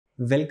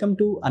welcome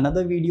to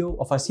another video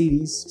of our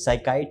series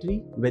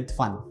Psychiatry with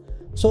Fun.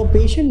 So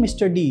patient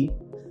Mr. D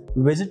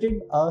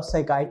visited a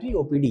psychiatry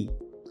OPD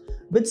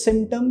with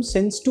symptoms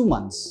since 2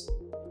 months.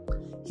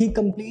 He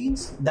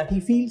complains that he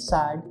feels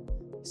sad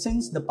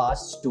since the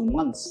past 2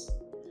 months.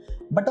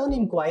 But on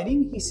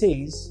inquiring, he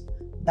says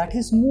that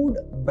his mood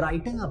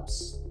brightens up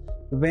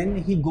when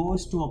he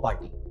goes to a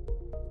party.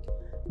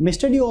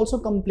 Mr. D also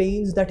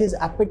complains that his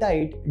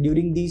appetite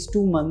during these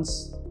 2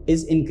 months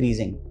is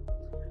increasing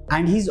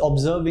and he's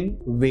observing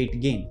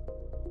weight gain.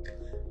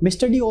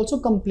 Mr. D also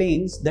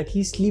complains that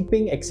he's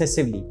sleeping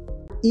excessively.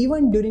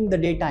 Even during the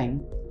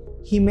daytime,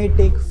 he may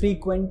take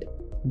frequent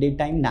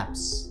daytime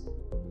naps.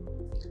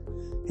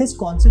 His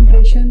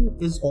concentration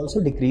is also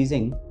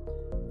decreasing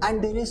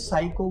and there is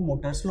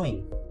psychomotor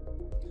slowing.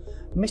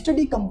 Mr.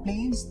 D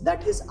complains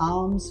that his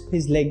arms,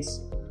 his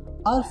legs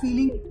are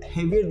feeling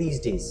heavier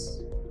these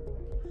days.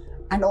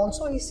 And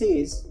also he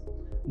says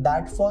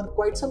that for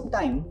quite some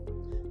time,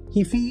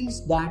 he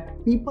feels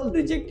that people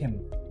reject him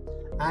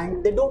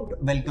and they don't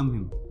welcome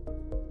him.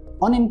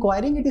 On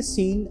inquiring, it is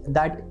seen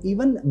that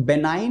even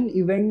benign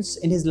events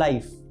in his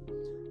life,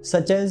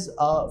 such as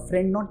a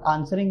friend not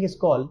answering his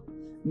call,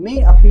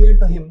 may appear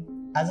to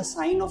him as a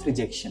sign of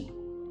rejection.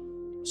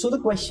 So the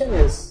question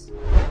is,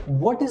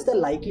 what is the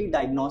likely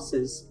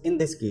diagnosis in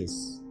this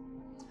case?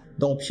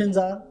 The options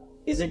are,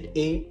 is it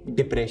A,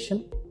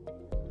 depression,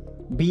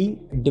 B,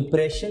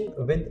 depression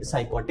with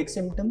psychotic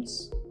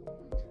symptoms,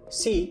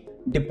 C,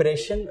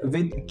 depression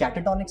with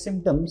catatonic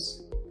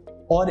symptoms,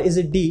 or is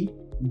it D,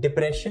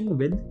 depression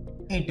with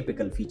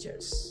atypical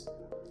features?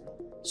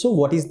 So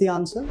what is the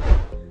answer?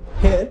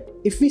 Here,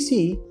 if we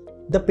see,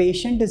 the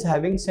patient is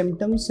having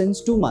symptoms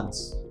since 2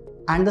 months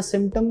and the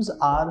symptoms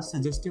are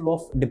suggestive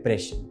of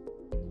depression.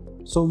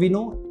 So we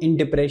know in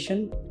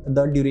depression,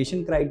 the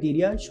duration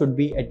criteria should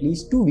be at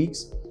least 2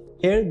 weeks.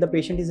 Here, the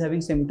patient is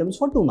having symptoms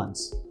for 2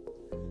 months.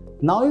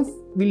 Now, if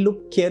we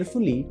look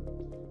carefully,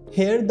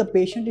 here the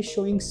patient is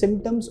showing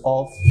symptoms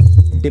of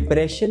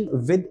depression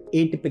with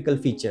atypical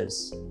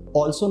features,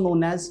 also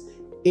known as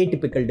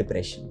atypical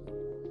depression.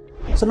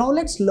 So now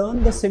let's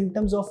learn the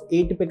symptoms of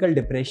atypical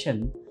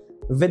depression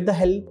with the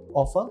help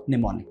of a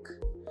mnemonic.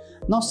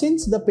 Now,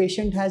 since the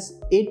patient has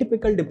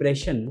atypical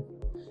depression,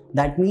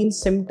 that means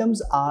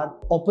symptoms are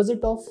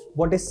opposite of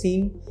what is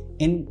seen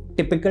in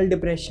typical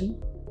depression.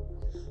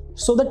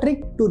 So the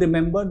trick to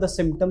remember the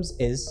symptoms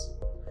is,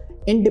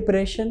 in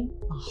depression,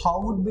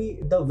 how would be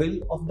the will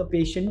of the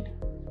patient?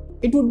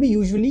 It would be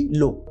usually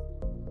low.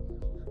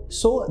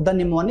 So the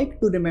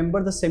mnemonic to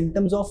remember the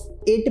symptoms of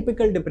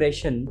atypical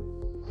depression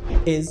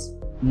is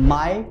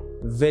my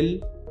will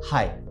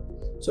high.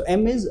 So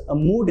M is a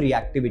mood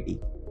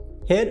reactivity.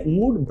 Here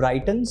mood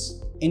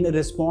brightens in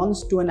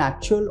response to an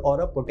actual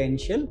or a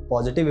potential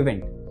positive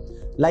event.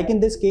 Like in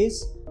this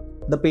case,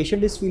 the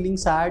patient is feeling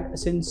sad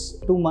since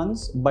 2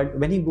 months, but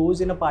when he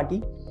goes in a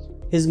party,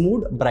 his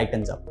mood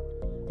brightens up.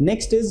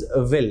 Next is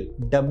will,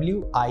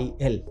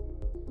 W-I-L.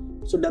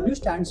 So W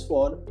stands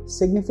for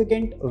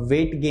significant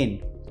weight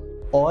gain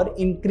or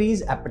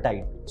increased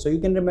appetite. So you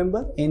can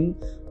remember,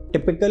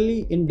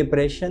 typically in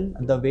depression,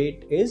 the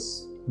weight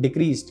is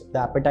decreased, the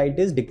appetite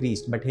is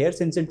decreased. But here,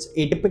 since it's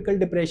atypical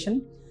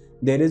depression,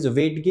 there is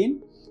weight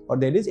gain or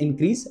there is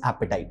increased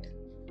appetite.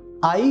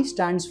 I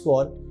stands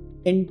for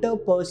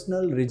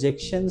interpersonal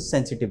rejection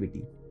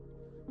sensitivity.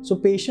 So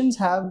patients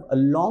have a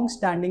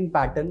long-standing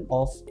pattern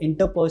of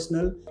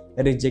interpersonal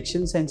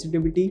rejection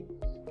sensitivity.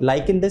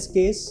 Like in this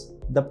case,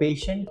 the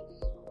patient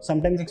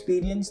sometimes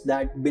experiences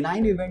that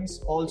benign events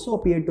also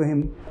appear to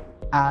him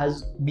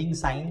as being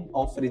sign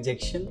of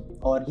rejection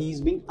or he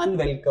is being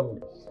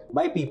unwelcomed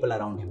by people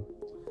around him.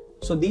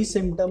 So these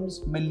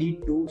symptoms may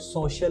lead to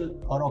social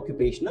or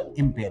occupational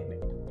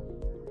impairment.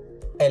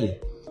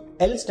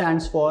 L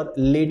stands for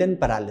laden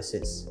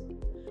paralysis.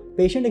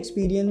 Patient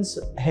experience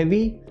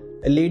heavy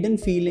laden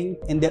feeling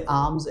in their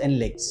arms and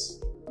legs.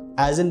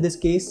 As in this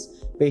case,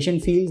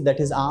 patient feels that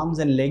his arms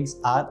and legs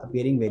are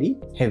appearing very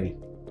heavy.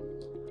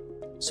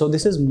 So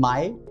this is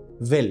my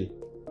will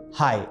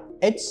high.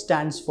 H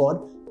stands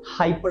for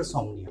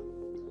hypersomnia.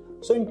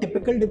 So in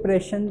typical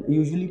depression,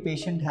 usually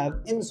patient have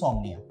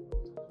insomnia.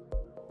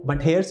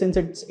 But here, since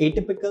it's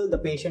atypical, the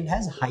patient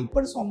has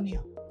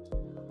hypersomnia.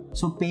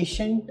 So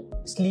patient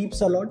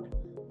sleeps a lot.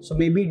 So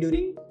maybe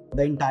during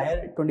the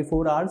entire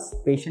 24 hours,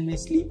 patient may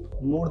sleep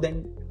more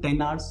than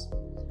 10 hours.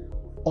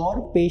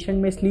 Or patient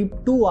may sleep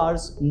 2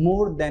 hours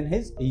more than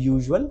his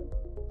usual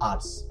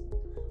hours.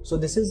 So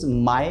this is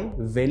my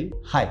will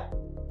high.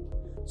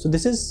 So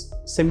this is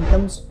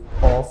symptoms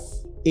of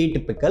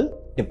atypical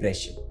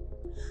depression.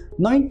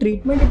 Now in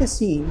treatment, it is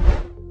seen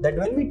that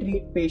when we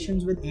treat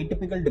patients with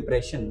atypical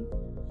depression,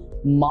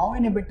 MAO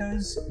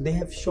inhibitors, they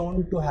have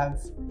shown to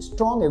have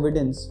strong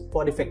evidence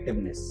for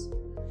effectiveness.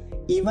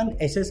 Even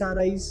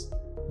SSRIs,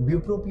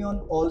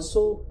 bupropion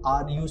also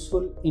are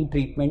useful in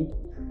treatment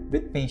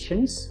with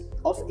patients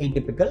of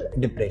atypical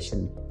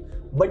depression.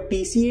 But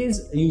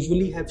TCAs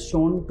usually have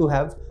shown to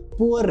have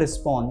poor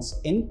response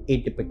in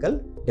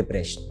atypical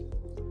depression.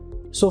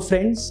 So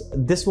friends,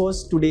 this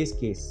was today's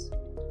case.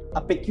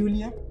 A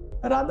peculiar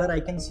Rather, I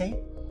can say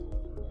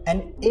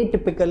an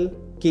atypical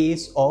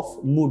case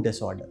of mood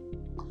disorder.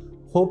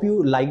 Hope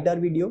you liked our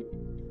video.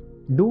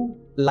 Do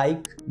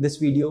like this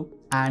video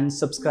and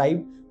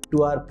subscribe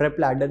to our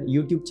PrepLadder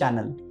YouTube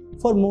channel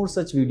for more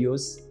such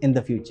videos in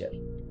the future.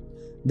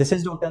 This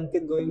is Dr.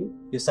 Ankit Goel,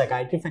 your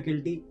psychiatry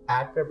faculty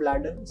at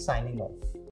PrepLadder, signing off.